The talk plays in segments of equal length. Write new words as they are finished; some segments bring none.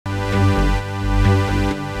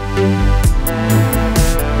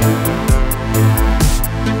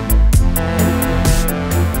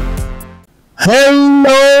Hello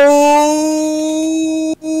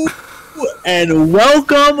and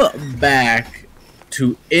welcome back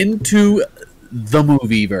to Into the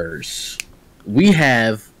Movieverse. We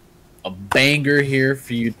have a banger here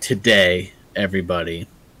for you today, everybody.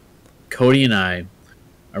 Cody and I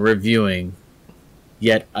are reviewing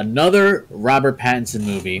yet another Robert Pattinson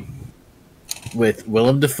movie with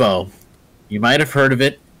Willem Dafoe. You might have heard of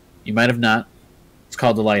it, you might have not. It's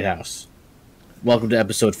called The Lighthouse. Welcome to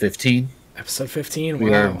episode 15. Episode 15, wow.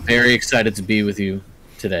 We are very excited to be with you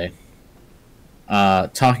today.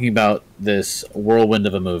 Talking about this whirlwind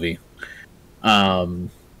of a movie. So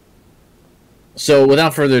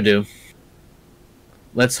without further ado,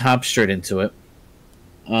 let's hop straight into it.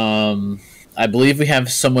 I believe we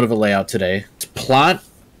have somewhat of a layout today. Plot,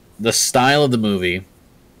 the style of the movie,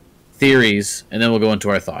 theories, and then we'll go into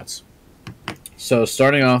our thoughts. So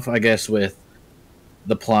starting off, I guess, with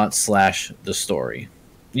the plot / the story.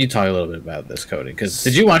 You talk a little bit about this, Cody. Because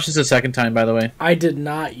did you watch this a second time, by the way? I did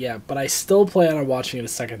not yet, but I still plan on watching it a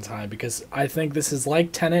second time because I think this is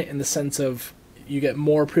like Tenet in the sense of you get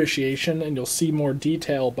more appreciation and you'll see more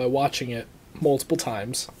detail by watching it multiple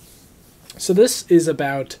times. So this is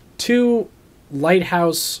about two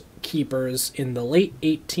lighthouse keepers in the late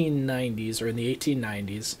 1890s or in the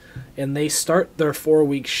 1890s, and they start their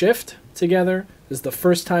 4-week shift together. This is the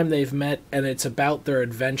first time they've met, and it's about their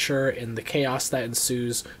adventure and the chaos that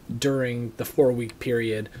ensues during the 4-week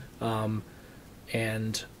period.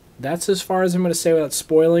 And that's as far as I'm going to say without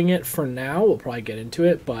spoiling it for now. We'll probably get into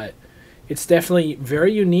it, but it's definitely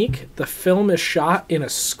very unique. The film is shot in a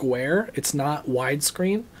square. It's not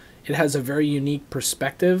widescreen. It has a very unique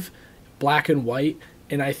perspective, black and white.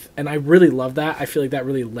 And I really love that. I feel like that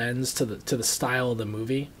really lends to the style of the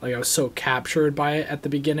movie. Like, I was so captured by it at the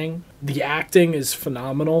beginning. The acting is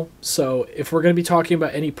phenomenal. So if we're going to be talking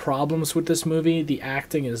about any problems with this movie, the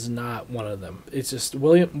acting is not one of them. It's just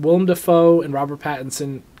Willem Dafoe and Robert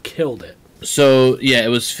Pattinson killed it. So yeah, it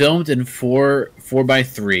was filmed in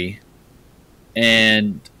 4x3,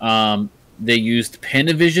 and they used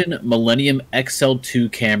Panavision Millennium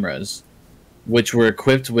XL2 cameras, which were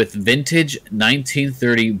equipped with vintage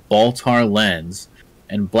 1930 Baltar lens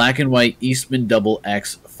and black and white Eastman Double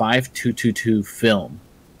X 5222 film.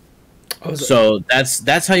 So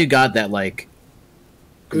that's how you got that like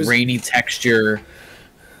grainy texture,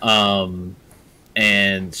 and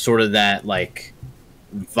sort of that like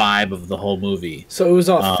vibe of the whole movie. So it was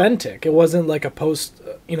authentic. It wasn't like a post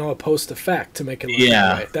effect to make it look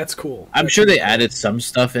that way. That's cool. I'm sure they added some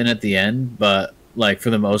stuff in at the end, but like for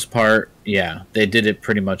the most part, yeah, they did it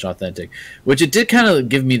pretty much authentic, which it did kind of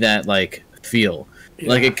give me that like feel. Yeah.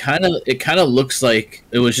 Like it kind of looks like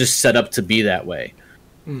it was just set up to be that way.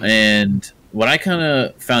 And what I kind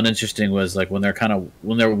of found interesting was like when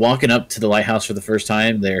they're walking up to the lighthouse for the first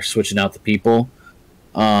time, they're switching out the people,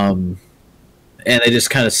 and they just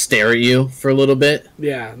kind of stare at you for a little bit.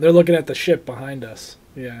 Yeah, they're looking at the ship behind us.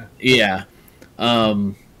 Yeah. Yeah. I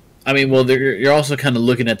mean, well, you're also kind of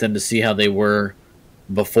looking at them to see how they were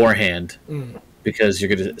beforehand, because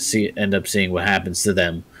you're going to end up seeing what happens to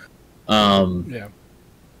them. Yeah.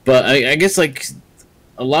 But I guess like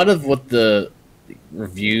a lot of what the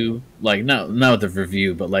review, like not the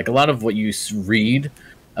review, but like a lot of what you read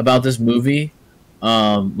about this movie,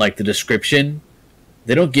 like the description,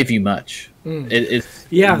 they don't give you much. I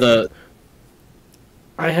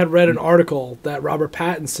had read an article that Robert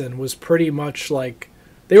Pattinson was pretty much like,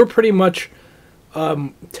 they were pretty much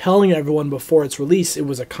telling everyone before its release it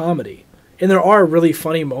was a comedy. And there are really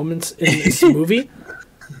funny moments in this movie,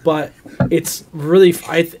 but it's really...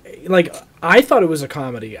 I thought it was a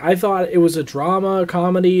comedy. I thought it was a drama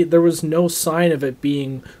comedy. There was no sign of it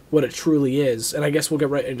being what it truly is. And I guess we'll get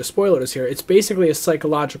right into spoilers here. It's basically a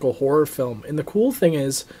psychological horror film. And the cool thing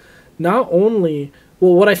is,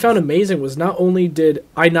 what I found amazing was not only did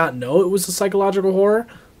I not know it was a psychological horror,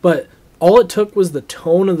 but all it took was the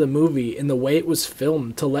tone of the movie and the way it was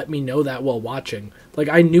filmed to let me know that while watching. Like,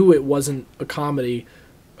 I knew it wasn't a comedy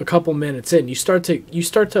a couple minutes in. You start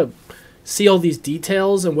to see all these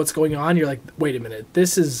details and what's going on. You're like, wait a minute,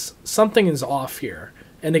 something is off here.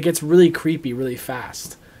 And it gets really creepy really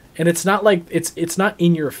fast. And it's not like, it's not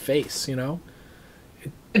in your face, you know?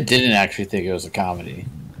 I didn't actually think it was a comedy.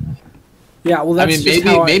 Yeah, well, that's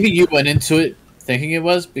maybe you went into it thinking it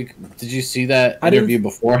was. Did you see that interview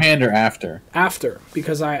beforehand or after? After,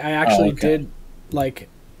 because I actually did, like,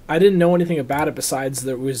 I didn't know anything about it besides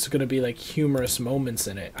there was going to be like humorous moments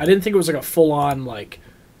in it. I didn't think it was like a full-on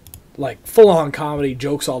full-on comedy,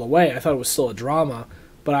 jokes all the way. I thought it was still a drama,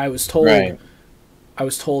 but I was told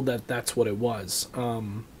that that's what it was.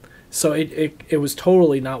 So it was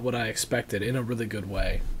totally not what I expected in a really good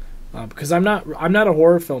way. Because I'm not a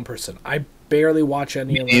horror film person. I barely watch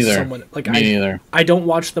any unless someone like Me neither. I don't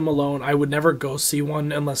watch them alone. I would never go see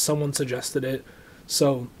one unless someone suggested it.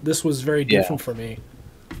 So this was very different for me.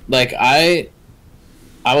 Like I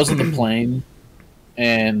was on the plane,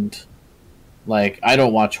 and like I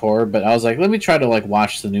don't watch horror, but I was like, let me try to like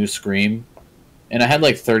watch the new Scream, and I had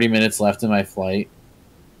like 30 minutes left in my flight,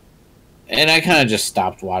 and I kind of just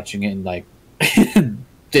stopped watching it and like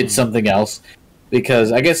did something else.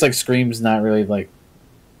 Because I guess like Scream's not really like,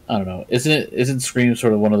 I don't know, isn't Scream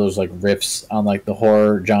sort of one of those like riffs on like the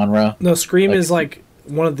horror genre? No, Scream is like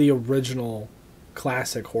one of the original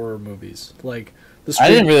classic horror movies. Like the Scream, I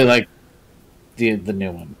didn't really like the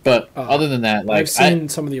new one, but other than that, like I've seen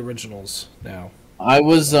some of the originals now. I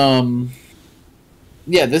was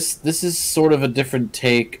yeah, this is sort of a different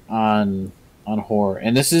take on horror,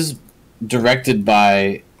 and this is directed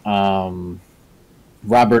by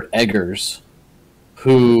Robert Eggers,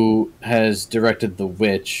 who has directed The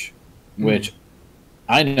Witch, which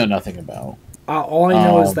I know nothing about. All I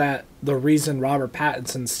know is that the reason Robert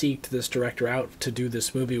Pattinson seeked this director out to do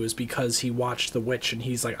this movie was because he watched The Witch, and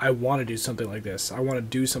he's like, I want to do something like this. I want to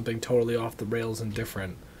do something totally off the rails and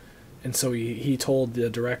different. And so he told the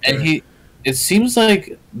director... And it seems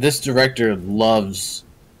like this director loves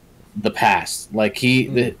the past. Like,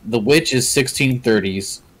 the Witch is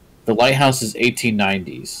 1630s, The Lighthouse is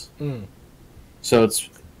 1890s. So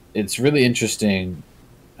it's really interesting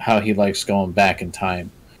how he likes going back in time.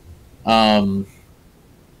 Did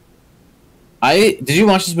you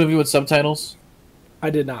watch this movie with subtitles? I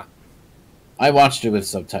did not. I watched it with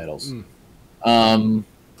subtitles.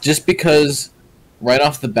 Just because right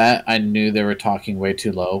off the bat I knew they were talking way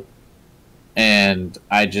too low, and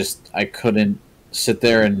I couldn't sit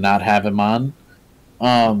there and not have him on.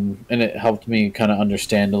 And it helped me kind of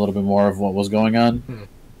understand a little bit more of what was going on.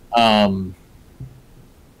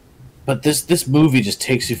 But this movie just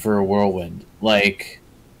takes you for a whirlwind. Like,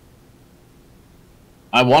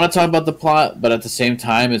 I want to talk about the plot, but at the same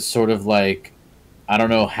time, it's sort of like, I don't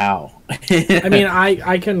know how. I mean,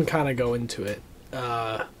 I can kind of go into it.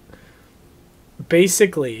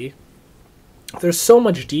 Basically, there's so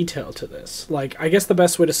much detail to this. Like, I guess the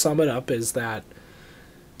best way to sum it up is that,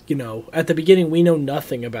 you know, at the beginning, we know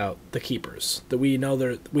nothing about the Keepers. That we know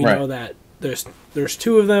know that there's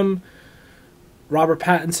two of them. Robert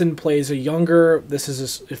Pattinson plays a younger... This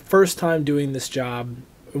is his first time doing this job.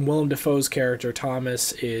 And Willem Dafoe's character,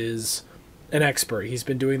 Thomas, is an expert. He's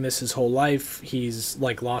been doing this his whole life. He's,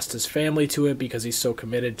 like, lost his family to it because he's so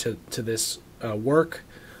committed to this work.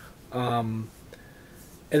 And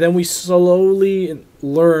then we slowly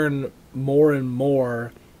learn more and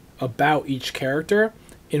more about each character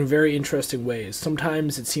in very interesting ways.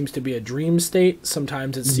 Sometimes it seems to be a dream state.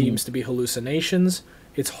 Sometimes it seems to be hallucinations.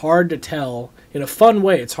 It's hard to tell, in a fun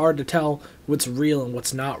way, it's hard to tell what's real and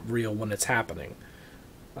what's not real when it's happening.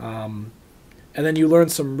 And then you learn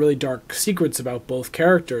some really dark secrets about both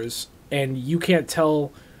characters, and you can't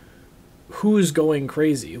tell who's going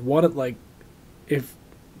crazy.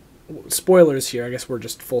 Spoilers here, I guess we're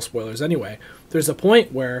just full spoilers anyway. There's a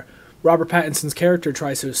point where Robert Pattinson's character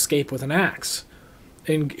tries to escape with an axe.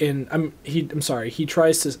 He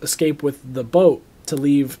tries to escape with the boat to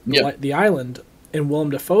leave the island. And Willem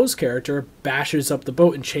Dafoe's character bashes up the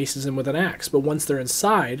boat and chases him with an axe. But once they're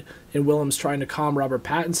inside, and Willem's trying to calm Robert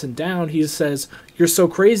Pattinson down, he says, "You're so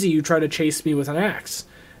crazy, you try to chase me with an axe."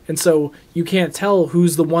 And so you can't tell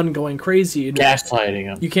who's the one going crazy. Gaslighting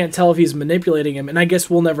him. You can't tell if he's manipulating him. And I guess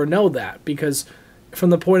we'll never know that, because from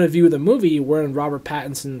the point of view of the movie, we're in Robert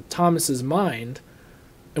Pattinson Thomas's mind,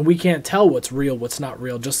 and we can't tell what's real, what's not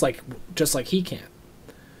real, just like he can't.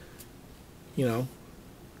 You know?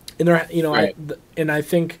 And there, you know, right. I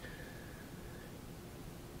think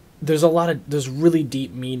there's really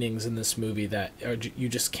deep meanings in this movie that you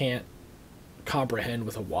just can't comprehend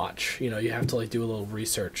with a watch. You know, you have to like do a little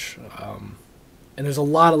research. And there's a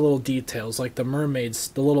lot of little details, like the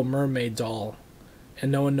little mermaid doll,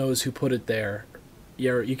 and no one knows who put it there.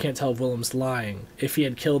 You can't tell if Willem's lying. If he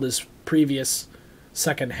had killed his previous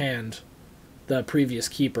second hand, the previous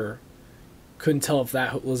keeper, couldn't tell if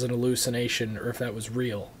that was an hallucination or if that was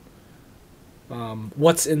real.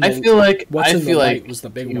 What's in the I feel like light was the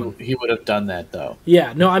big one. He would have done that though.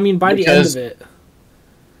 Yeah, no, I mean by the end of it,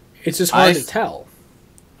 it's just hard to tell.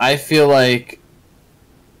 I feel like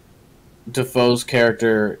Dafoe's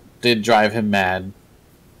character did drive him mad,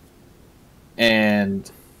 and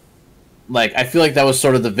like I feel like that was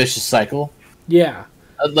sort of the vicious cycle. Yeah.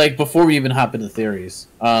 Like before we even hop into theories,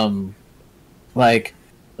 like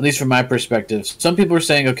at least from my perspective, some people are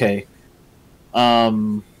saying, okay,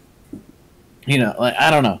 you know, like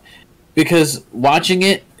I don't know, because watching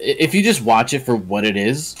it, if you just watch it for what it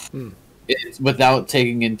is, Hmm. it's without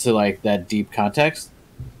taking into like that deep context.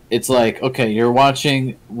 It's like, okay, you're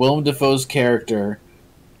watching Willem Dafoe's character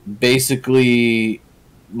basically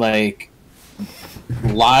like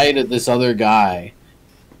lie to this other guy,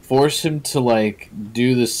 force him to like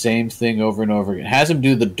do the same thing over and over again, has him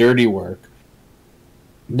do the dirty work,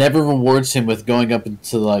 never rewards him with going up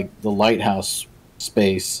into like the lighthouse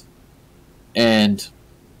space, and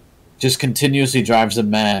just continuously drives him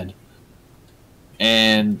mad.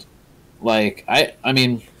 And like I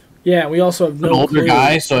mean, Yeah, we also have an no older clue.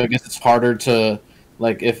 guy, so I guess it's harder to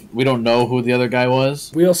like if we don't know who the other guy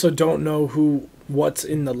was. We also don't know what's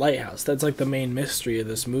in the lighthouse. That's like the main mystery of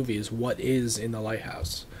this movie is what is in the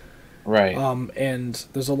lighthouse. Right. And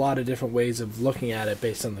there's a lot of different ways of looking at it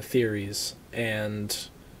based on the theories, and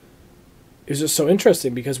it's just so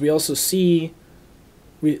interesting because we also see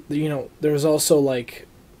there's also like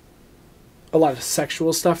a lot of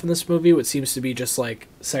sexual stuff in this movie, which seems to be just like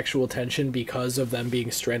sexual tension because of them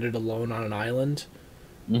being stranded alone on an island.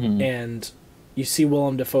 Mm-hmm. And you see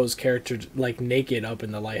Willem Dafoe's character like naked up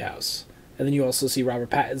in the lighthouse, and then you also see Robert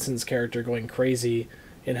Pattinson's character going crazy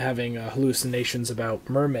and having hallucinations about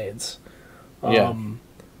mermaids. Yeah.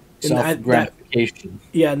 Self-gratification.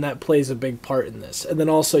 And that plays a big part in this. And then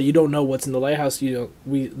also you don't know what's in the lighthouse.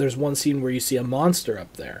 There's one scene where you see a monster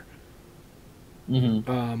up there.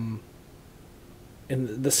 Mm-hmm.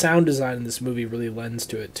 And the sound design in this movie really lends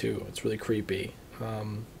to it too. It's really creepy.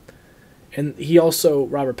 And he also,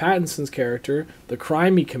 Robert Pattinson's character, the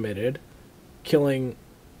crime he committed, killing,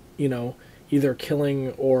 either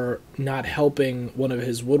killing or not helping one of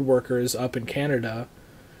his woodworkers up in Canada.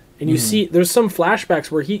 And you see, there's some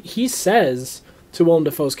flashbacks where he says to Willem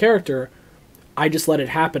Dafoe's character, I just let it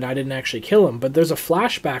happen, I didn't actually kill him. But there's a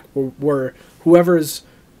flashback where whoever's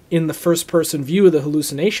in the first-person view of the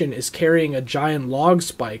hallucination is carrying a giant log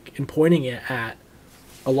spike and pointing it at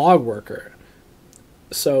a log worker.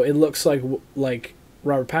 So it looks like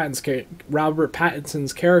Robert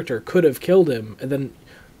Pattinson's character could have killed him and then,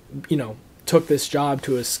 took this job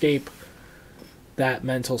to escape that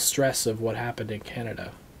mental stress of what happened in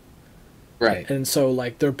Canada. Right. And so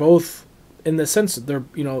like they're both in the sense that they're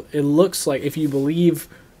it looks like if you believe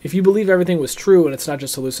everything was true and it's not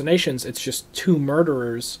just hallucinations, it's just two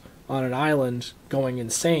murderers on an island going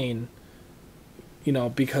insane,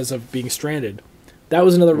 because of being stranded. That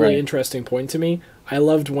was another really interesting point to me. I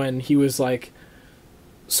loved when he was like,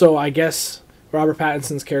 so I guess Robert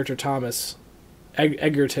Pattinson's character Thomas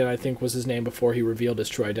Egerton, I think was his name before he revealed his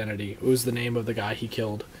true identity. It was the name of the guy he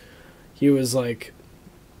killed. He was like,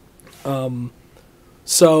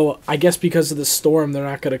 so I guess because of the storm, they're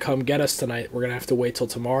not going to come get us tonight. We're going to have to wait till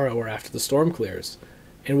tomorrow or after the storm clears.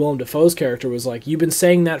 And Willem Dafoe's character was like, you've been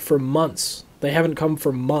saying that for months. They haven't come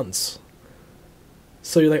for months.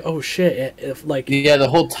 So you're like, oh shit! The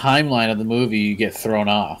whole timeline of the movie you get thrown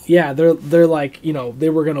off. Yeah, they're like, they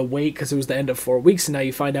were gonna wait because it was the end of 4 weeks, and now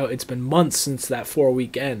you find out it's been months since that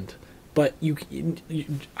 4-week end. But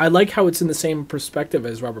I like how it's in the same perspective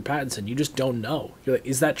as Robert Pattinson. You just don't know. You're like,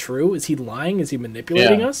 is that true? Is he lying? Is he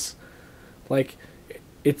manipulating us? Like,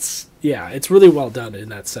 it's really well done in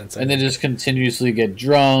that sense. And they just continuously get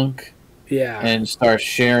drunk. Yeah. And start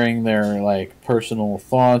sharing their like personal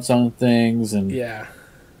thoughts on things and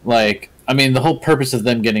like I mean the whole purpose of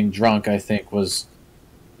them getting drunk I think was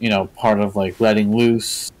part of like letting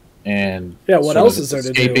loose and what else is there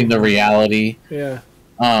to do? Escaping the reality. Yeah.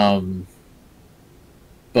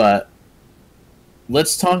 But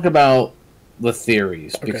let's talk about the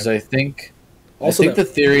theories because I think the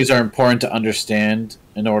theories are important to understand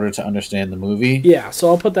in order to understand the movie. Yeah, so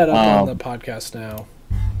I'll put that up on the podcast now.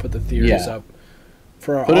 Put the theories up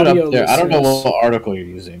for our audio listeners. I don't know what article you're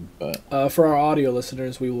using, but for our audio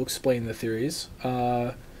listeners, we will explain the theories.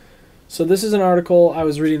 So this is an article I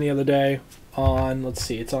was reading the other day on.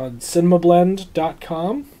 It's on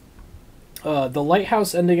cinemablend.com. The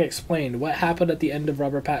Lighthouse ending explained. What happened at the end of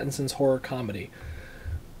Robert Pattinson's horror comedy?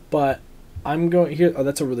 But I'm going here. Oh,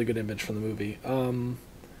 that's a really good image from the movie. I'm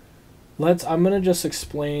gonna just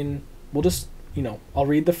explain. We'll just I'll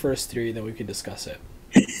read the first theory, then we can discuss it.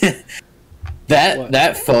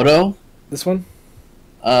 that photo, this one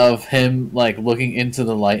of him like looking into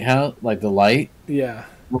the lighthouse, like the light,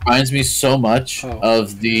 reminds me so much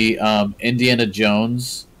of the Indiana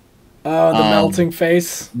Jones. The melting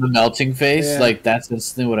face. The melting face, like that's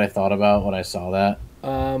instantly what I thought about when I saw that.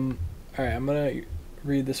 All right, I'm gonna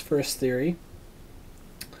read this first theory.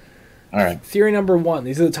 All right. Theory number 1.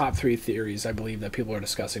 These are the top 3 theories, I believe, that people are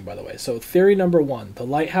discussing, by the way. So, theory number 1. The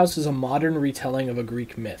lighthouse is a modern retelling of a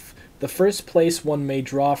Greek myth. The first place one may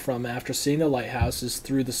draw from after seeing the lighthouse is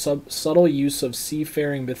through the subtle use of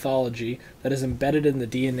seafaring mythology that is embedded in the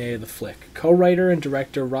DNA of the flick. Co-writer and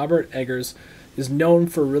director Robert Eggers is known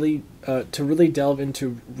for to really delve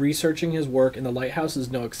into researching his work, and the lighthouse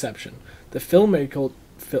is no exception. The filmmaker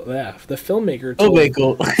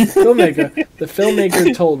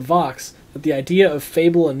told Vox that the idea of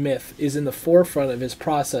fable and myth is in the forefront of his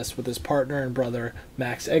process with his partner and brother,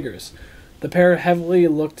 Max Eggers. The pair heavily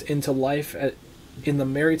looked into life in the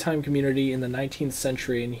maritime community in the 19th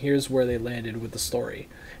century, and here's where they landed with the story.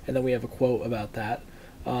 And then we have a quote about that.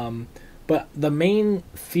 But the main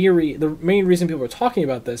reason people are talking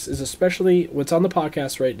about this is, especially what's on the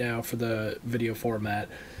podcast right now for the video format,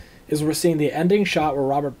 is we're seeing the ending shot where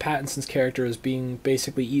Robert Pattinson's character is being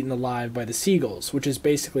basically eaten alive by the seagulls, which is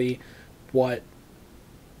basically what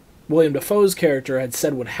Willem Dafoe's character had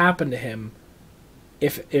said would happen to him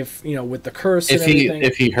if with the curse and everything.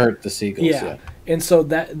 If he hurt the seagulls. Yeah. And so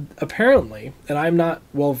that, apparently, and I'm not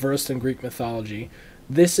well versed in Greek mythology,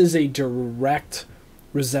 this is a direct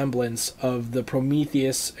resemblance of the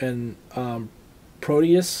Prometheus and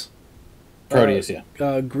Proteus.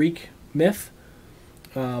 Greek myth.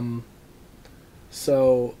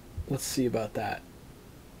 So let's see about that.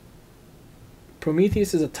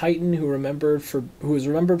 Prometheus is a titan who is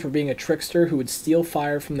remembered for being a trickster who would steal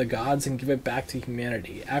fire from the gods and give it back to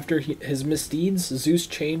humanity. After his misdeeds, Zeus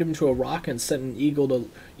chained him to a rock and sent an eagle to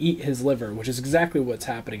eat his liver, which is exactly what's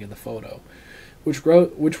happening in the photo, which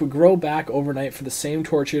would grow back overnight for the same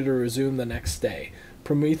torture to resume the next day.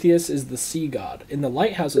 Prometheus is the sea god. In the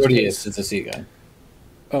Lighthouse's Proteus is the sea god.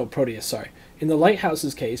 Oh, Proteus, sorry. In the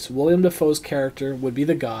Lighthouse's case, Willem Dafoe's character would be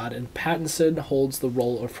the god, and Pattinson holds the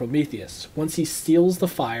role of Prometheus. Once he steals the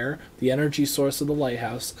fire, the energy source of the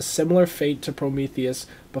lighthouse, a similar fate to Prometheus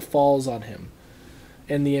befalls on him.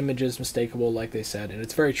 And the image is mistakable, like they said, and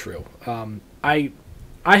it's very true. I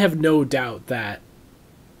have no doubt that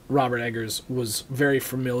Robert Eggers was very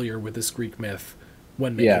familiar with this Greek myth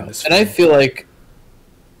when making this film. And I feel like,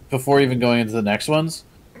 before even going into the next ones,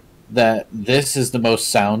 that this is the most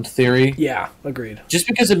sound theory. Yeah, agreed. Just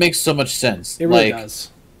because it makes so much sense. It really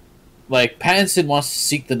does. Like, Pattinson wants to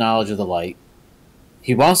seek the knowledge of the light.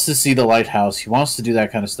 He wants to see the lighthouse. He wants to do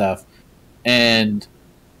that kind of stuff. And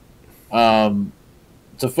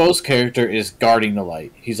Defoe's character is guarding the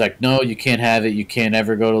light. He's like, no, you can't have it. You can't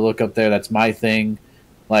ever go to look up there. That's my thing.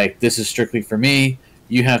 Like, this is strictly for me.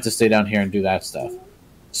 You have to stay down here and do that stuff.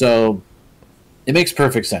 So, it makes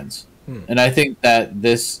perfect sense. And I think that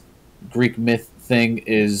this Greek myth thing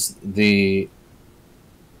is the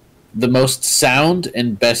most sound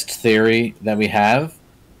and best theory that we have.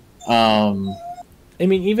 I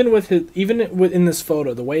mean, even within this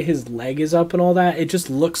photo, the way his leg is up and all that, it just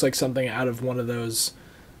looks like something out of one of those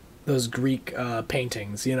Greek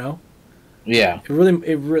paintings, you know? Yeah. It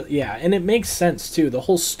really, yeah, and it makes sense too. The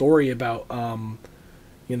whole story about,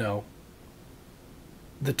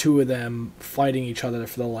 the two of them fighting each other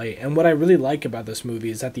for the light. And what I really like about this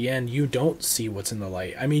movie is at the end, you don't see what's in the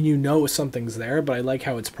light. I mean, you know something's there, but I like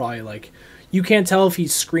how it's probably like, you can't tell if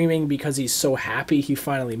he's screaming because he's so happy he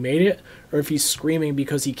finally made it, or if he's screaming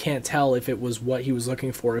because he can't tell if it was what he was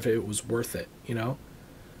looking for, if it was worth it, you know?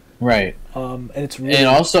 Right. And it's really, and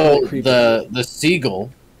also really creepy. the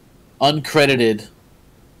seagull, uncredited,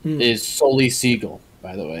 is Sully Siegel,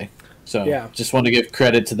 by the way. So, yeah. Just want to give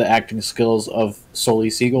credit to the acting skills of Sully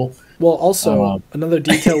Siegel. Well, also, another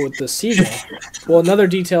detail with the seagull. Well, another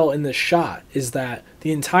detail in this shot is that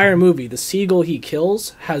the entire movie, the seagull he kills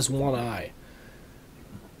has one eye.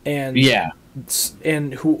 And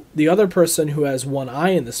who the other person who has one eye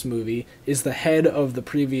in this movie is the head of the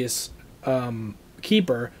previous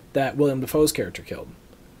keeper that Willem Dafoe's character killed.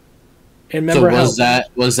 And remember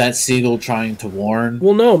was that seagull trying to warn?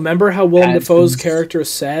 Well, no. Remember how Willem Dafoe's character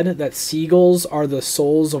said that seagulls are the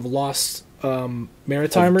souls of lost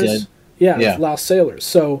maritimers? Yeah, lost sailors.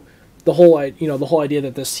 So the whole idea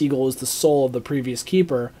that this seagull is the soul of the previous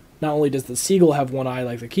keeper. Not only does the seagull have one eye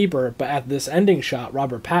like the keeper, but at this ending shot,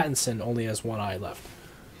 Robert Pattinson only has one eye left.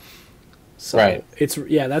 So right.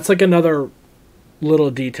 That's like another little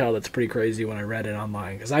detail that's pretty crazy when I read it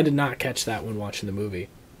online, because I did not catch that when watching the movie.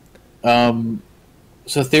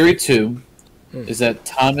 So theory 2 is that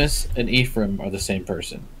Thomas and Ephraim are the same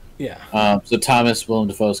person. Yeah. So Thomas, Willem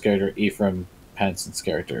Dafoe's character, Ephraim, Pattinson's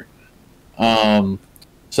character.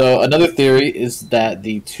 So another theory is that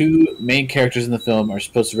the two main characters in the film are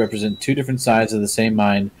supposed to represent two different sides of the same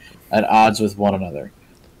mind at odds with one another.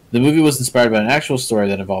 The movie was inspired by an actual story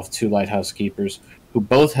that involved two lighthouse keepers who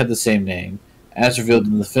both had the same name. As revealed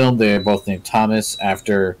in the film, they are both named Thomas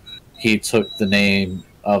after he took the name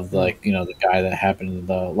of the guy that happened in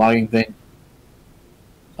the logging thing.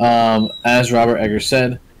 As Robert Eggers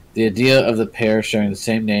said, the idea of the pair sharing the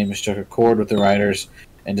same name struck a chord with the writers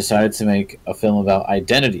and decided to make a film about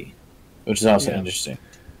identity, which is also interesting.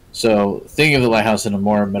 So, thinking of the lighthouse in a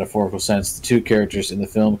more metaphorical sense, the two characters in the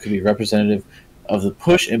film could be representative of the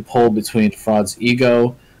push and pull between Freud's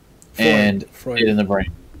ego and it in the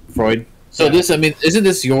brain. Freud. So isn't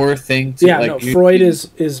this your thing? Freud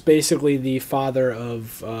is basically the father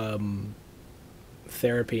of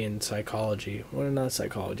therapy and psychology. Well, not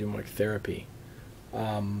psychology, more like therapy.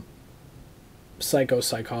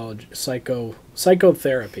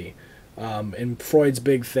 Psychotherapy. And Freud's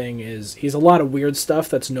big thing is he's a lot of weird stuff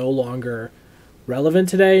that's no longer relevant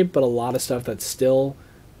today, but a lot of stuff that's still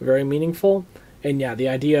very meaningful. And yeah, the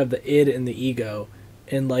idea of the id and the ego,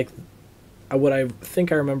 and like what I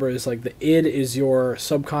think I remember is like the id is your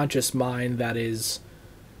subconscious mind that is,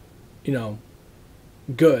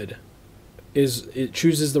 good. It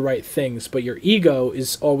chooses the right things, but your ego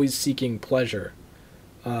is always seeking pleasure.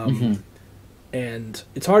 And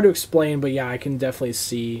it's hard to explain, but yeah, I can definitely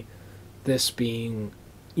see this being,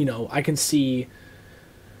 I can see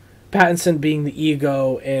Pattinson being the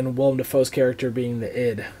ego and Willem Dafoe's character being the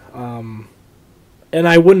id. And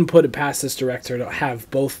I wouldn't put it past this director to have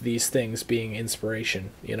both of these things being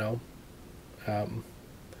inspiration,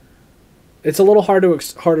 It's a little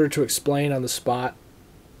harder to explain on the spot,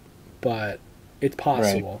 but it's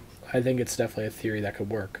possible. Right. I think it's definitely a theory that could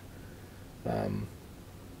work. I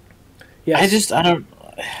don't...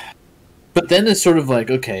 But then it's sort of like,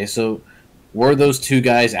 okay, so were those two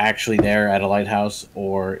guys actually there at a lighthouse,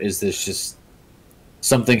 or is this just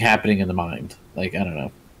something happening in the mind? Like, I don't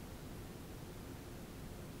know.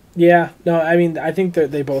 Yeah, no, I mean, I think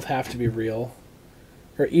that they both have to be real.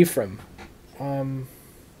 Or Ephraim. And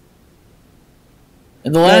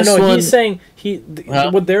the last one... he's saying...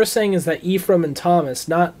 What they're saying is that Ephraim and Thomas,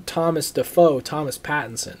 not Thomas Dafoe, Thomas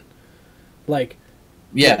Pattinson. Like...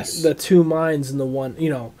 Yes. The two minds in the one...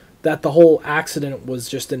 that the whole accident was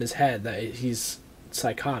just in his head. That he's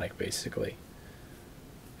psychotic, basically.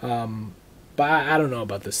 But I don't know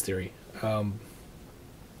about this theory.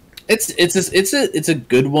 It's a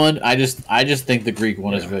good one. I just think the Greek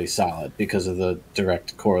one is really solid because of the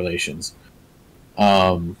direct correlations.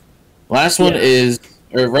 Last one is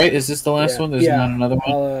right? Is this the last one? There's not another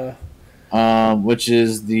one. Which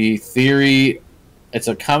is the theory. It's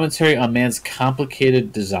a commentary on man's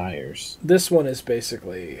complicated desires. This one is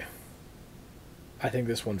basically... I think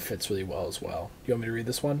this one fits really well as well. You want me to read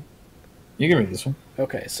this one? You can read this one.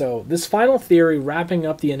 Okay, so this final theory, wrapping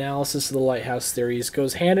up the analysis of the lighthouse theories,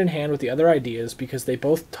 goes hand in hand with the other ideas because they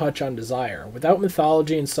both touch on desire. Without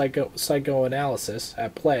mythology and psychoanalysis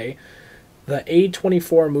at play, the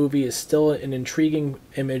A24 movie is still an intriguing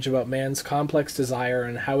image about man's complex desire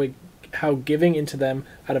and how giving into them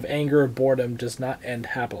out of anger or boredom does not end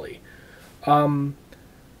happily.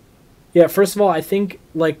 First of all, I think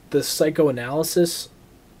like the psychoanalysis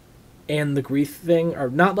and the grief thing are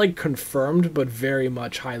not like confirmed, but very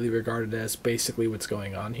much highly regarded as basically what's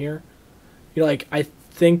going on here. I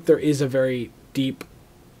think there is a very deep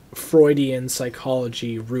Freudian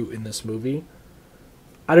psychology root in this movie.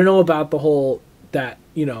 I don't know about the whole that,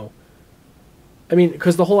 I mean,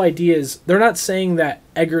 because the whole idea is they're not saying that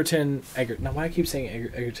Egerton. Now, why I keep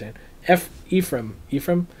saying Egerton? Ephraim.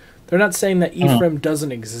 They're not saying that Ephraim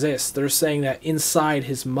doesn't exist. They're saying that inside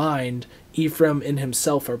his mind, Ephraim and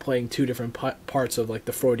himself are playing two different parts of like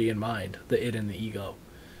the Freudian mind, the id and the ego.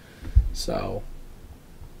 So,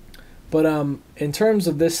 but in terms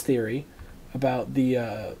of this theory about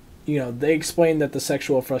the they explain that the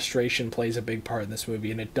sexual frustration plays a big part in this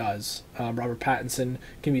movie, and it does. Robert Pattinson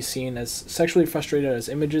can be seen as sexually frustrated as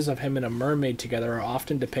images of him and a mermaid together are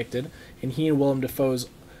often depicted, and he and Willem Dafoe's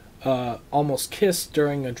almost kiss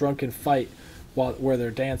during a drunken fight where they're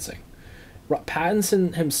dancing.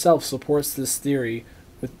 Pattinson himself supports this theory,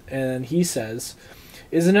 and he says,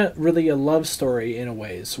 "Isn't it really a love story in a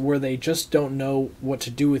ways, where they just don't know what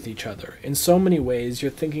to do with each other? In so many ways,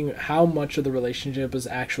 you're thinking how much of the relationship is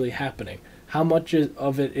actually happening. How much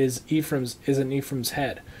of it is in Ephraim's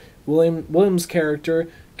head? William's character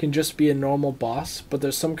can just be a normal boss, but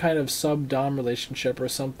there's some kind of sub-dom relationship or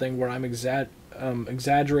something where I'm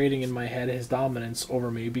exaggerating in my head his dominance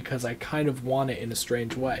over me because I kind of want it in a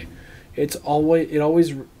strange way. It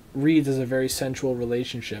always reads as a very sensual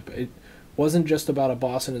relationship. It wasn't just about a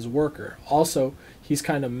boss and his worker. Also, he's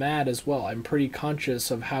kind of mad as well. I'm pretty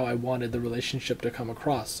conscious of how I wanted the relationship to come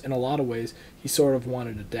across. In a lot of ways, he sort of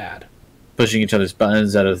wanted a dad." Pushing each other's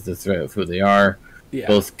buttons out of the threat of who they are. Yeah.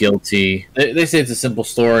 both guilty. They say it's a simple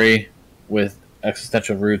story with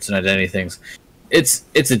existential roots and identity things. It's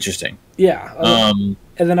interesting. Yeah.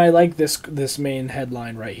 And then I like this main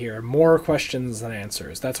headline right here: more questions than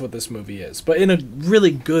answers. That's what this movie is, but in a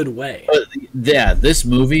really good way. But yeah, this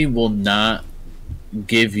movie will not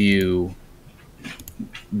give you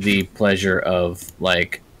the pleasure of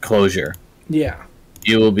like closure. Yeah.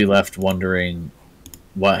 You will be left wondering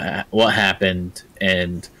what happened,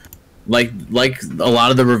 and like a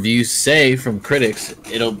lot of the reviews say from critics,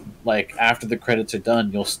 it'll like after the credits are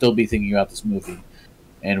done, you'll still be thinking about this movie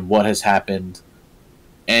and what has happened,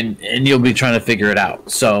 and you'll be trying to figure it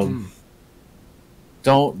out. So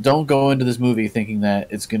don't go into this movie thinking that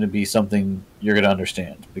it's going to be something you're going to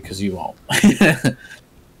understand, because you won't.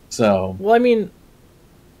 So well, I mean,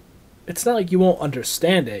 it's not like you won't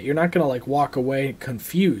understand it. You're not going to like walk away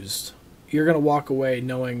confused. You're going to walk away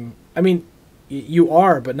knowing, I mean, you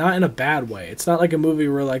are, but not in a bad way. It's not like a movie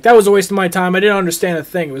where like, that was a waste of my time, I didn't understand a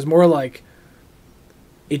thing. It was more like,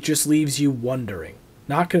 it just leaves you wondering.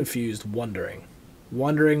 Not confused, wondering.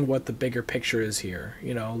 Wondering what the bigger picture is here.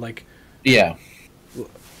 You know, like... Yeah.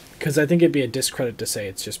 Because I think it'd be a discredit to say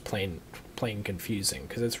it's just plain confusing.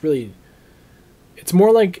 Because it's really... It's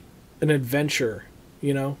more like an adventure,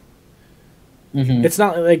 you know? Mm-hmm. It's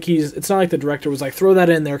not like the director was like, throw that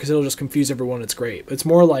in there because it'll just confuse everyone, it's great. It's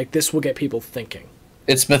more like, this will get people thinking.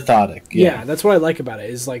 It's methodic. Yeah, that's what I like about it,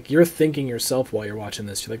 is like, you're thinking yourself while you're watching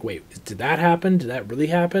this. You're like, wait, did that happen? Did that really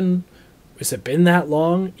happen? Has it been that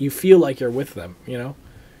long? You feel like you're with them, you know?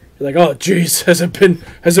 You're like, oh, jeez, has it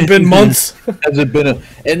been months? Has it been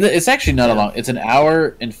and it's actually not a long. It's an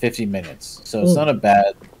hour and 50 minutes, so it's not a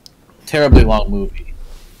bad, terribly long movie.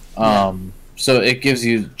 So it gives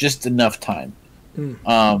you just enough time.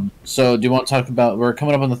 So do you want to talk about? We're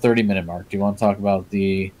coming up on the 30-minute mark. Do you want to talk about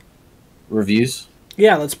the reviews?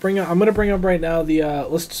 Yeah, I'm going to bring up right now the.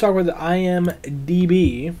 Let's talk about the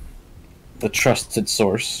IMDb. The trusted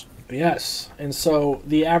source. Yes, and so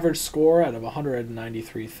the average score out of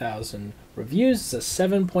 193,000 reviews is a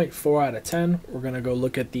 7.4 out of 10. We're going to go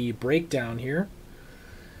look at the breakdown here.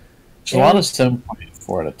 There's a lot of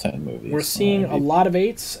 7.4 out of 10 movies. We're seeing a lot of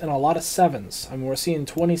 8s and a lot of 7s. I mean, we're seeing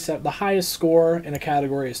 27. The highest score in a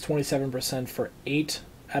category is 27% for 8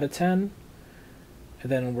 out of 10.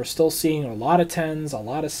 And then we're still seeing a lot of 10s, a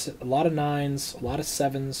lot of 9s, a lot of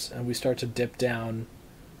 7s, and we start to dip down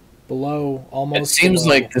below, almost. It seems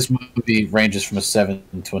below. like this movie ranges from a 7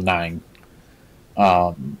 to a 9.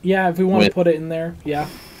 Yeah, if we want to put it in there, yeah.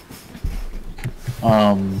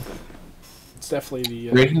 It's definitely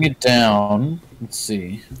the breaking it down. Let's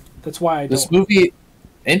see. That's why movie.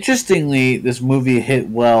 Interestingly, this movie hit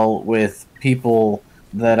well with people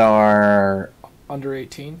that are under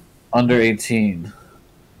 18. Under 18,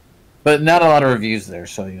 but not a lot of reviews there.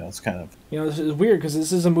 So it's kind of this is weird because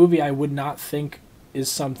this is a movie I would not think is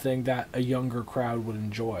something that a younger crowd would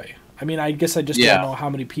enjoy. I mean, I guess I just don't know how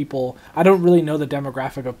many people. I don't really know the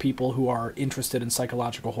demographic of people who are interested in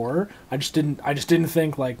psychological horror. I just didn't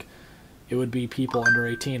think like it would be people under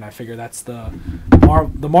 18. I figure that's the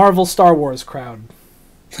Marvel Star Wars crowd.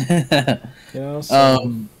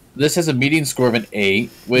 So. This has a median score of an 8,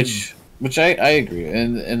 which I agree,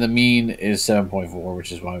 and the mean is 7.4,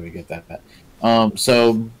 which is why we get that.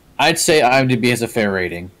 So I'd say IMDb has a fair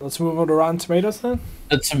rating. Let's move on to Rotten Tomatoes then.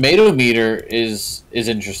 The tomato meter is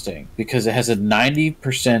interesting because it has a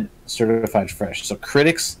 90% certified fresh. So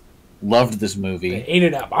critics loved this movie. They ate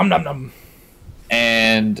it up. Nom nom.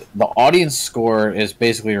 And the audience score is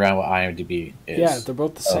basically around what IMDb is. Yeah, they're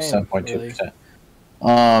both the same. 7.2%.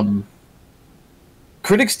 Really.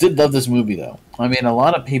 Critics did love this movie, though. I mean, a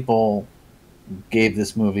lot of people gave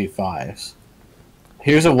this movie 5s.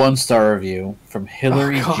 Here's a 1-star review from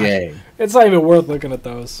Hillary J. It's not even worth looking at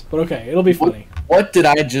those. But okay, it'll be funny. What did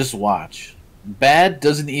I just watch? Bad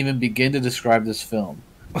doesn't even begin to describe this film.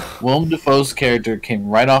 Willem Dafoe's character came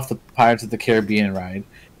right off the Pirates of the Caribbean ride.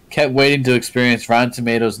 Kept waiting to experience Rotten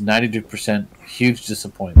Tomatoes 92%. Huge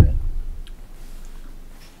disappointment.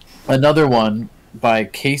 Another one by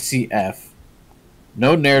KCF.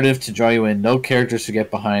 No narrative to draw you in. No characters to get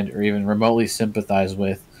behind or even remotely sympathize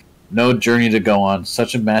with. No journey to go on.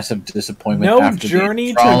 Such a massive disappointment after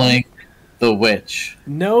trawling the witch.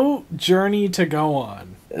 No journey to go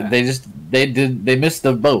on. They missed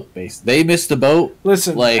the boat. They missed the boat.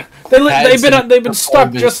 Listen, like they've been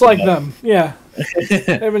stuck just like them. Yeah,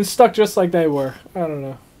 they've been stuck just like they were. I don't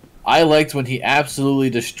know. I liked when he absolutely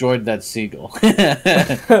destroyed that seagull.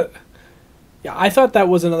 Yeah, I thought that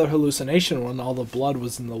was another hallucination when all the blood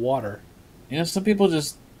was in the water. Some people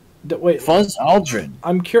just wait. Fuzz Aldrin.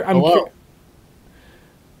 I'm curious.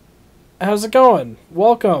 How's it going?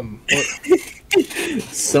 Welcome.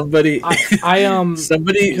 Somebody,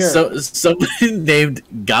 somebody named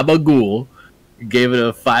Gabagool gave it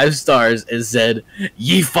a 5 stars and said,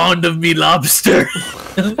 "Ye fond of me lobster."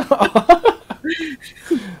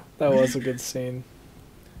 That was a good scene.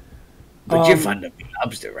 But you're fond of me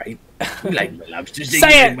lobster, right? You like my lobster.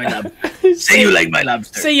 Say it! Like my lobster. Say you like my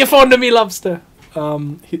lobster. Say you're fond of me lobster.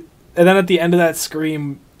 And then at the end of that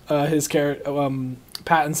scream, his character,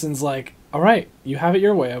 Pattinson's like, "All right, you have it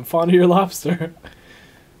your way. I'm fond of your lobster."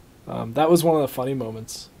 That was one of the funny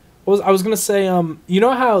moments. I was gonna say, you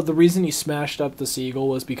know how the reason he smashed up the seagull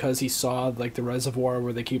was because he saw like the reservoir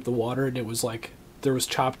where they keep the water, and it was like there was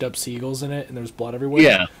chopped up seagulls in it, and there was blood everywhere.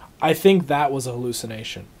 Yeah, I think that was a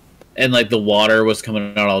hallucination. And like the water was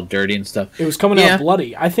coming out all dirty and stuff. It was coming out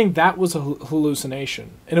bloody. I think that was a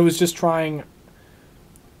hallucination, and it was just trying.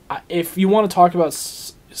 If you want to talk about,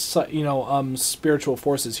 spiritual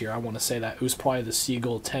forces here, I want to say that it was probably the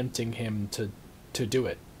seagull tempting him to do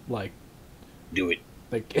it. Like, do it.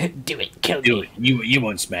 Like, do it, kill do me. it. You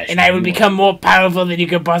won't smash. And I will become more powerful than you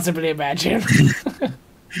could possibly imagine.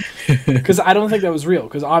 Because I don't think that was real.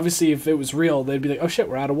 Because obviously, if it was real, they'd be like, "Oh shit,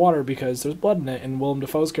 we're out of water because there's blood in it." And Willem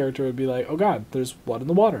Dafoe's character would be like, "Oh god, there's blood in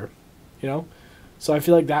the water," you know. So I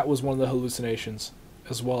feel like that was one of the hallucinations,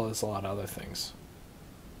 as well as a lot of other things.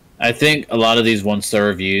 I think a lot of these 1-star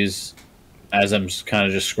reviews, as I'm kind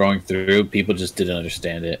of just scrolling through, people just didn't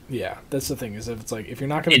understand it. Yeah, that's the thing. Is if you're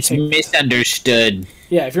not going to, it's misunderstood.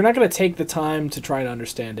 Yeah, if you're not going to take the time to try and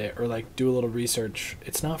understand it or like do a little research,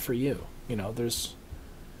 it's not for you. You know, there's.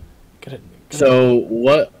 So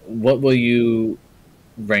what will you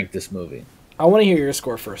rank this movie? I want to hear your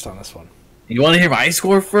score first on this one. You want to hear my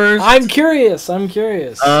score first? I'm curious. I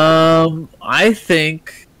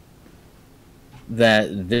think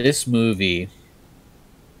that this movie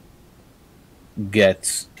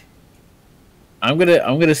gets. I'm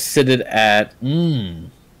gonna sit it at. I'm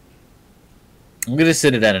gonna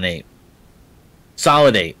sit it at an 8.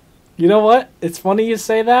 Solid 8. You know what? It's funny you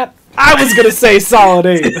say that. I was gonna say solid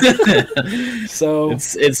 8. So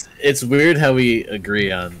it's weird how we agree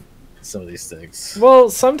on some of these things. Well,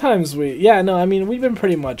 sometimes we've been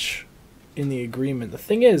pretty much in the agreement. The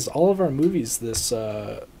thing is, all of our movies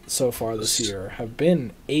so far this year have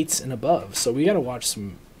been 8s and above. So we gotta watch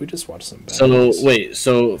some. We just watched some. Bad movies. Wait.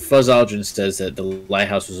 So Fuzz Aldrin says that the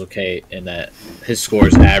Lighthouse was okay and that his score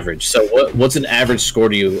is average. So what's an average score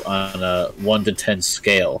to you on a 1 to 10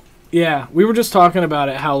 scale? Yeah, we were just talking about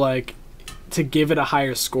it, how, like, to give it a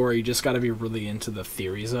higher score, you just got to be really into the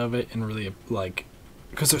theories of it and really, like,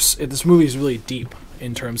 because this movie is really deep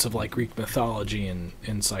in terms of, like, Greek mythology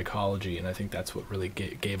and psychology, and I think that's what really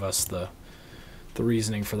gave us the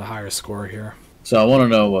reasoning for the higher score here. So I want to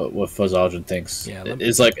know what Fuzz Aldrin thinks. Yeah,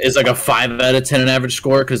 it's like a 5 out of 10 an average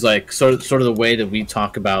score, because, like, sort of the way that we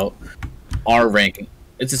talk about our ranking.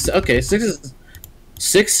 It's okay. 6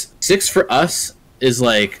 for us is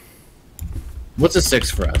like. What's a 6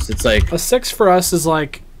 for us? It's like a 6 for us is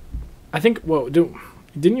like, I think. Well,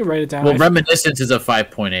 didn't you write it down? Well, Reminiscence is a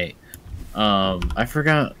 5.8. I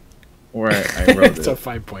forgot where I wrote it's it. A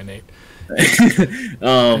 5.8.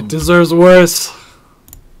 It deserves worse.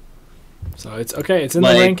 So it's okay. It's in the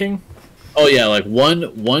ranking. Oh yeah, like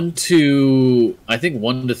 1 to I think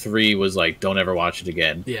 1 to 3 was like don't ever watch it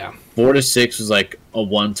again. Yeah. 4 to 6 was like a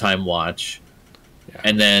one-time watch,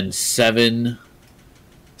 and then 7.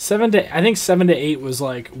 7 to 8 was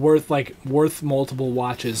like worth multiple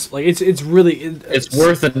watches. Like it's really it's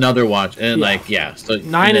worth another watch, and so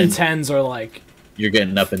 9 and 10s are like you're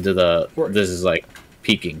getting up into this is like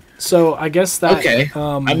peaking. So I guess that okay.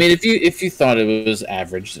 I mean, if you thought it was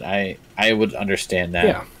average, I would understand that.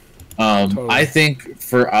 Yeah. Totally. I think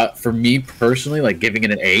for me personally, like giving it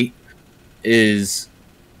an 8 is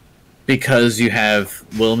because you have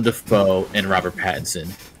Willem Dafoe and Robert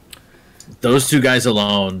Pattinson. Those two guys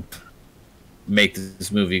alone make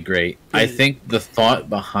this movie great. I think the thought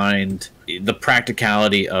behind the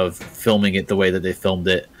practicality of filming it the way that they filmed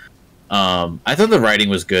it, I thought the writing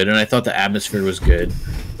was good, and I thought the atmosphere was good.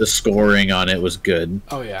 The scoring on it was good.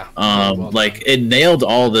 Oh yeah. Like it nailed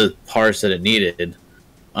all the parts that it needed.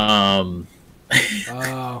 Oh,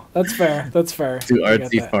 that's fair. That's fair. Too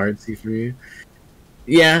artsy for you.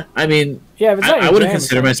 Yeah, I mean, yeah, I wouldn't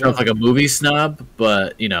consider myself like a movie snob,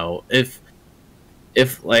 but you know, if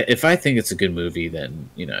I think it's a good movie, then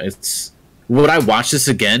you know, it's. Would I watch this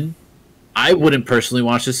again? I wouldn't personally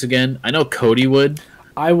watch this again. I know Cody would.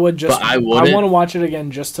 I would just. But I want to watch it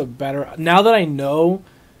again just to better. Now that I know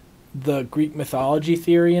the Greek mythology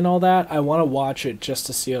theory and all that, I want to watch it just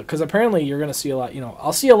to see it, because apparently you're going to see a lot. You know,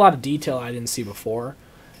 I'll see a lot of detail I didn't see before,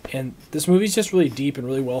 And this movie's just really deep and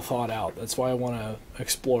really well thought out. That's why I want to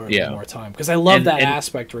explore it one more time, because I love that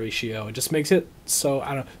aspect ratio. It just makes it so,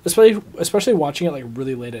 I don't know, especially watching it like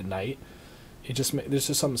really late at night. It just there's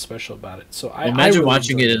just something special about it. So I imagine really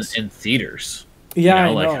watching it in theaters. Yeah,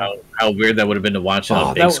 you know, I know. like how weird that would have been to watch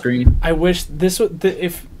on a big screen. I wish this would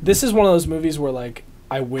if this is one of those movies where like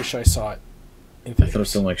I wish I saw it in theaters. I thought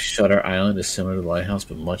something like Shutter Island is similar to Lighthouse,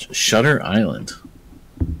 but much Shutter Island.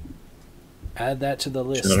 Add that to the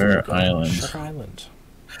list. Shutter Island. Shutter Island.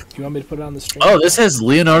 Do you want me to put it on the stream? Oh, this has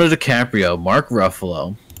Leonardo DiCaprio, Mark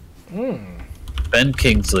Ruffalo, Ben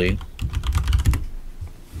Kingsley.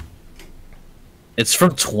 It's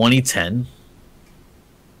from 2010.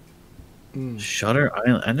 Shutter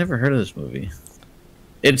Island. I never heard of this movie.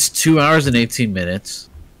 It's 2 hours and 18 minutes.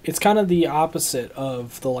 It's kind of the opposite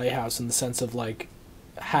of The Lighthouse in the sense of like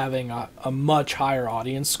having a much higher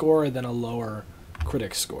audience score than a lower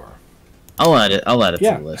critic score. I'll add it to the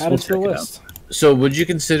list. Add it to the list. So, would you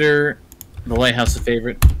consider The Lighthouse a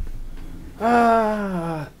favorite?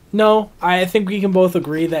 No. I think we can both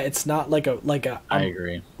agree that it's not like a. I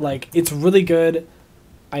agree. Like, it's really good.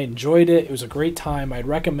 I enjoyed it. It was a great time. I'd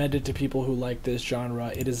recommend it to people who like this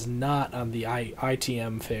genre. It is not on the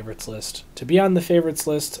ITM favorites list. To be on the favorites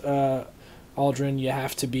list, Aldrin, you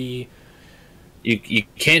have to be. You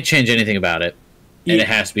can't change anything about it. And it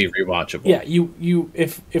has to be rewatchable. Yeah,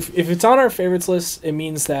 if it's on our favorites list, it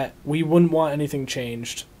means that we wouldn't want anything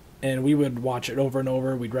changed, and we would watch it over and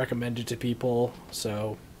over. We'd recommend it to people.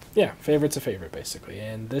 So, yeah, favorite's a favorite, basically.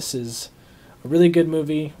 And this is a really good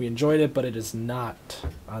movie. We enjoyed it, but it is not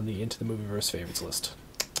on the Into the Movieverse favorites list.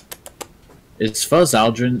 Is Fuzz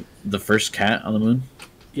Aldrin the first cat on the moon?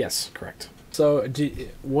 Yes, correct. So,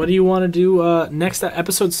 what do you want to do next?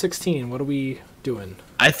 Episode 16, what are we doing?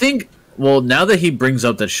 I think... Well, now that he brings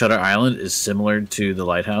up that Shutter Island is similar to The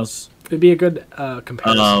Lighthouse... It'd be a good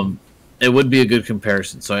comparison. It would be a good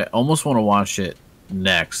comparison, so I almost want to watch it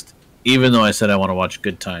next, even though I said I want to watch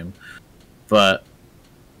Good Time. But,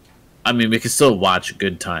 I mean, we could still watch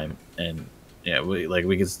Good Time, and, yeah, we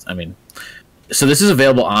could... I mean... So this is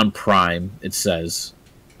available on Prime, it says.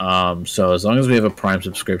 So as long as we have a Prime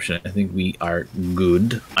subscription, I think we are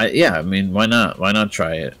good. I mean, why not? Why not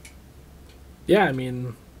try it? Yeah, I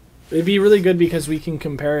mean... It'd be really good because we can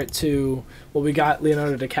compare it to, well, we got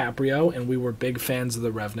Leonardo DiCaprio, and we were big fans of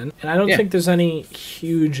The Revenant. And I don't think there's any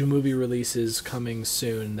huge movie releases coming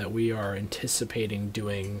soon that we are anticipating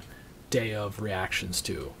doing day of reactions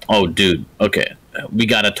to. Oh, dude. Okay. We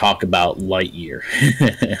got to talk about Lightyear.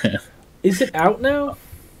 Is it out now?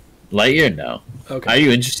 Lightyear, no. Okay. Are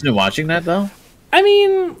you interested in watching that, though? I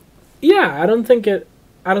mean, yeah, I don't think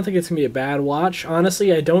it's gonna be a bad watch.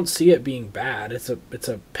 Honestly, I don't see it being bad. It's a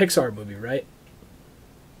Pixar movie, right?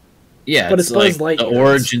 Yeah, but it's Buzz Lightyear. The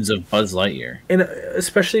origins of Buzz Lightyear, and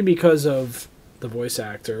especially because of the voice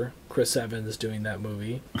actor Chris Evans doing that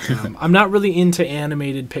movie. I'm not really into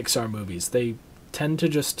animated Pixar movies. They tend to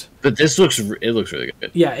just. But this looks really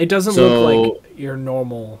good. Yeah, it doesn't look like your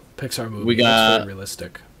normal Pixar movie. It's very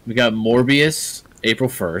realistic. We got Morbius April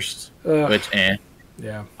 1st, which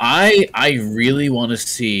Yeah. I really want to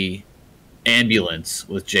see Ambulance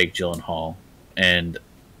with Jake Gyllenhaal, and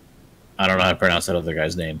I don't know how to pronounce that other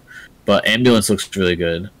guy's name, but Ambulance looks really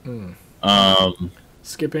good.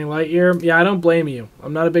 Skipping Lightyear, yeah, I don't blame you.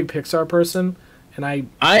 I'm not a big Pixar person, and I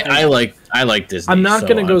like Disney. I'm not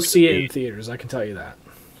gonna go see it in theaters. I can tell you that.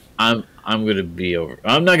 I'm gonna be over.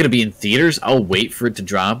 I'm not gonna be in theaters. I'll wait for it to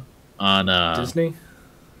drop on Disney.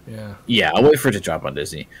 Yeah, I'll wait for it to drop on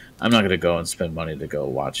Disney. I'm not going to go and spend money to go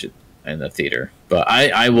watch it in the theater. But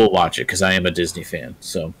I will watch it because I am a Disney fan.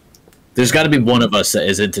 So there's got to be one of us that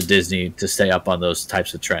is into Disney to stay up on those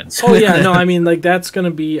types of trends. Oh, yeah. No, I mean, like, that's going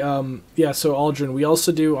to be... so, Aldrin, we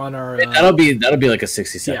also do on our... that'll be like a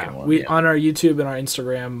 60-second one. On our YouTube and our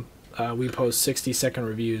Instagram, we post 60-second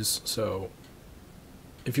reviews. So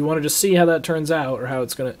if you want to just see how that turns out or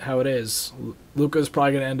how it is, Luca's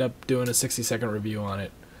probably going to end up doing a 60-second review on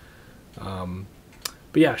it.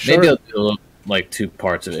 But yeah, sure. Maybe I'll do like 2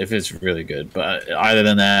 parts of it if it's really good. But other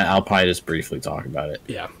than that, I'll probably just briefly talk about it.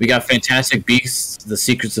 Yeah. We got Fantastic Beasts: The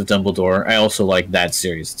Secrets of Dumbledore. I also like that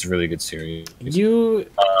series. It's a really good series. You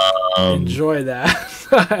enjoy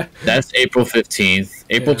that. That's April 15th.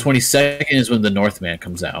 April 22nd is when The Northman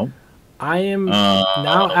comes out. I am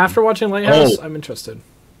now after watching Lighthouse, I'm interested.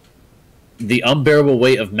 The Unbearable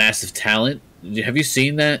Weight of Massive Talent. Have you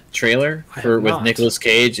seen that trailer with Nicolas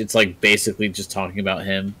Cage? It's like basically just talking about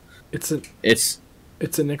him. It's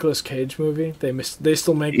a Nicolas Cage movie. They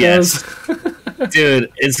still make those.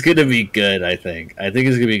 Dude, it's gonna be good. I think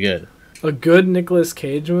it's gonna be good. A good Nicolas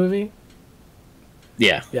Cage movie.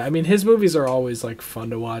 Yeah. Yeah, I mean, his movies are always like fun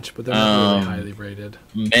to watch, but they're not really highly rated.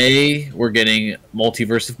 May, we're getting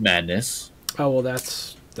Multiverse of Madness. Oh well,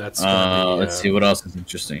 that's. Let's see what else is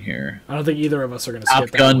interesting here. I don't think either of us are going to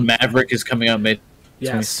skip Top Gun Maverick is coming out May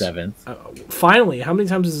 27th. Finally, how many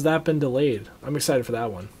times has that been delayed? I'm excited for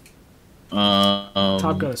that one.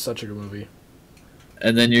 Top Gun is such a good movie.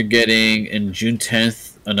 And then you're getting in June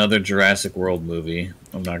 10th another Jurassic World movie.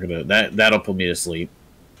 I'm not gonna that'll put me to sleep.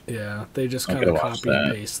 Yeah, they just kind of copy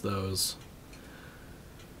and paste those.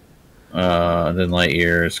 And then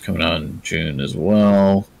Lightyear is coming out in June as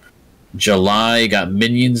well. July, you got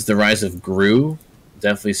Minions: The Rise of Gru.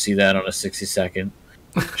 Definitely see that on a 60-second.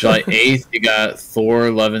 July 8th, you got Thor: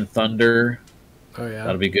 Love and Thunder. Oh yeah,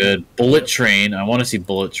 that'll be good. Bullet Train. I want to see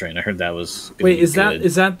Bullet Train. I heard that was. Wait, is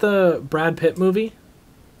that the Brad Pitt movie?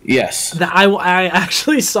 Yes. I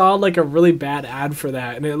actually saw like a really bad ad for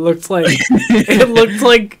that, and it looked like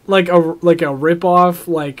like a rip off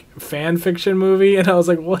like fan fiction movie, and I was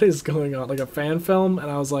like, what is going on? Like a fan film,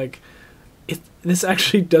 and I was like, this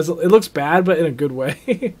actually doesn't. It looks bad, but in a good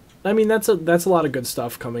way. I mean, that's a lot of good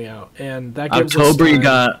stuff coming out, and that gives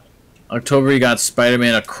October you got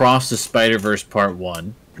Spider-Man Across the Spider-Verse Part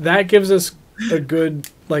 1. That gives us a good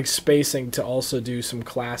like spacing to also do some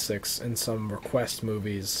classics and some request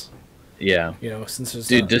movies. Yeah, since there's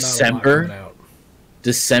December not a lot coming out.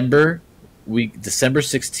 December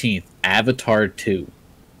 16th, Avatar 2.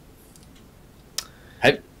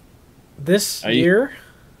 This year.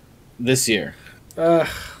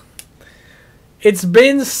 It's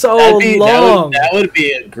been so long. That would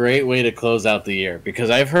be a great way to close out the year, because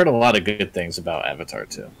I've heard a lot of good things about Avatar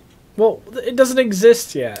 2. Well, it doesn't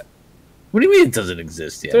exist yet. What do you mean it doesn't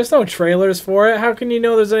exist yet? There's no trailers for it. How can you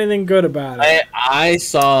know there's anything good about it? I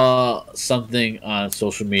saw something on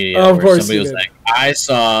social media where somebody was like, I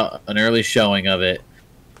saw an early showing of it,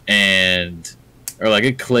 or like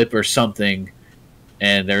a clip or something,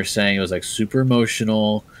 and they were saying it was like super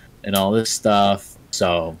emotional and all this stuff.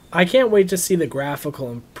 So I can't wait to see the graphical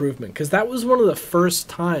improvement, because that was one of the first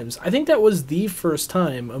times. I think that was the first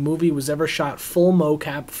time a movie was ever shot full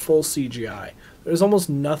mocap, full CGI. There's almost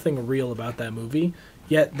nothing real about that movie,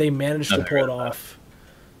 yet they managed to pull it off.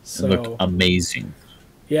 So, it looked amazing.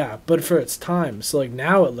 Yeah, but for its time. So like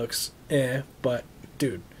now it looks but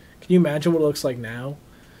dude, can you imagine what it looks like now?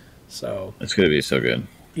 So it's gonna be so good.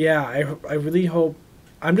 Yeah, I really hope.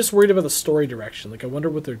 I'm just worried about the story direction. Like, I wonder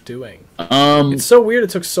what they're doing. It's so weird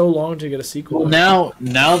it took so long to get a sequel. Well,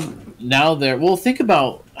 now they're... Well, think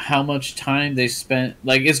about how much time they spent...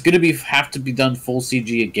 Like, it's going to have to be done full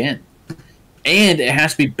CG again. And it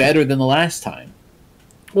has to be better than the last time.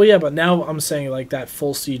 Well, yeah, but now I'm saying, like, that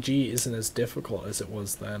full CG isn't as difficult as it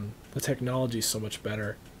was then. The technology's so much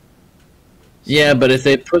better. So, yeah, but if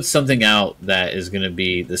they put something out that is going to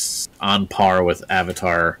be this on par with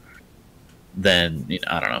Avatar... then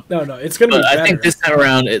I don't know. No, it's gonna be better. I think this time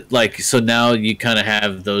around, so now you kind of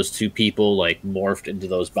have those two people like morphed into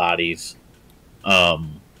those bodies,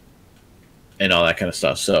 and all that kind of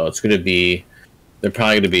stuff. So it's gonna be, they're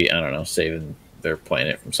probably gonna be, I don't know, saving their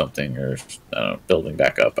planet from something, or I don't know, building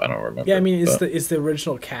back up. I don't remember. Yeah, I mean, is the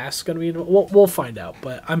original cast gonna be? We'll find out.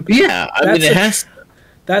 But I mean, it has.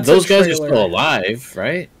 Those guys are still alive,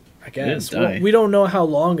 right? I guess. We don't know how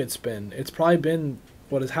long it's been. It's probably been.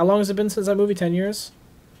 How long has it been since that movie? 10 years?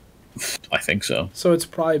 I think so. So it's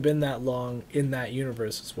probably been that long in that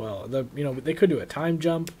universe as well. They could do a time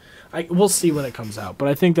jump. We'll see when it comes out, but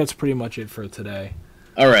I think that's pretty much it for today.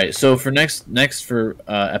 All right. So for next for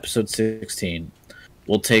episode 16,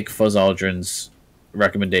 we'll take Fuzz Aldrin's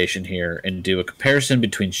recommendation here and do a comparison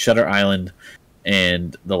between Shutter Island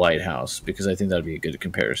and The Lighthouse, because I think that'd be a good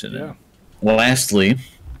comparison. Yeah. Lastly,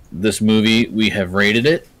 this movie, we have rated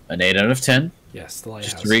it an 8 out of 10. Yes, The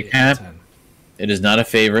Lighthouse. Just to recap, it is not a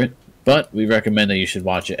favorite, but we recommend that you should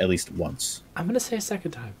watch it at least once. I'm going to say a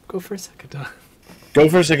second time. Go for a second time. Go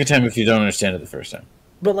for a second time if you don't understand it the first time.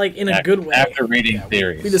 But, like, in a good way. After reading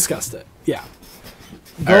theories. We discussed it. Yeah.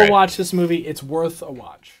 Go watch this movie. It's worth a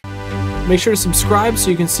watch. Make sure to subscribe so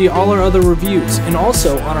you can see all our other reviews. And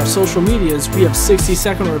also, on our social medias, we have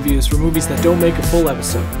 60-second reviews for movies that don't make a full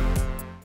episode.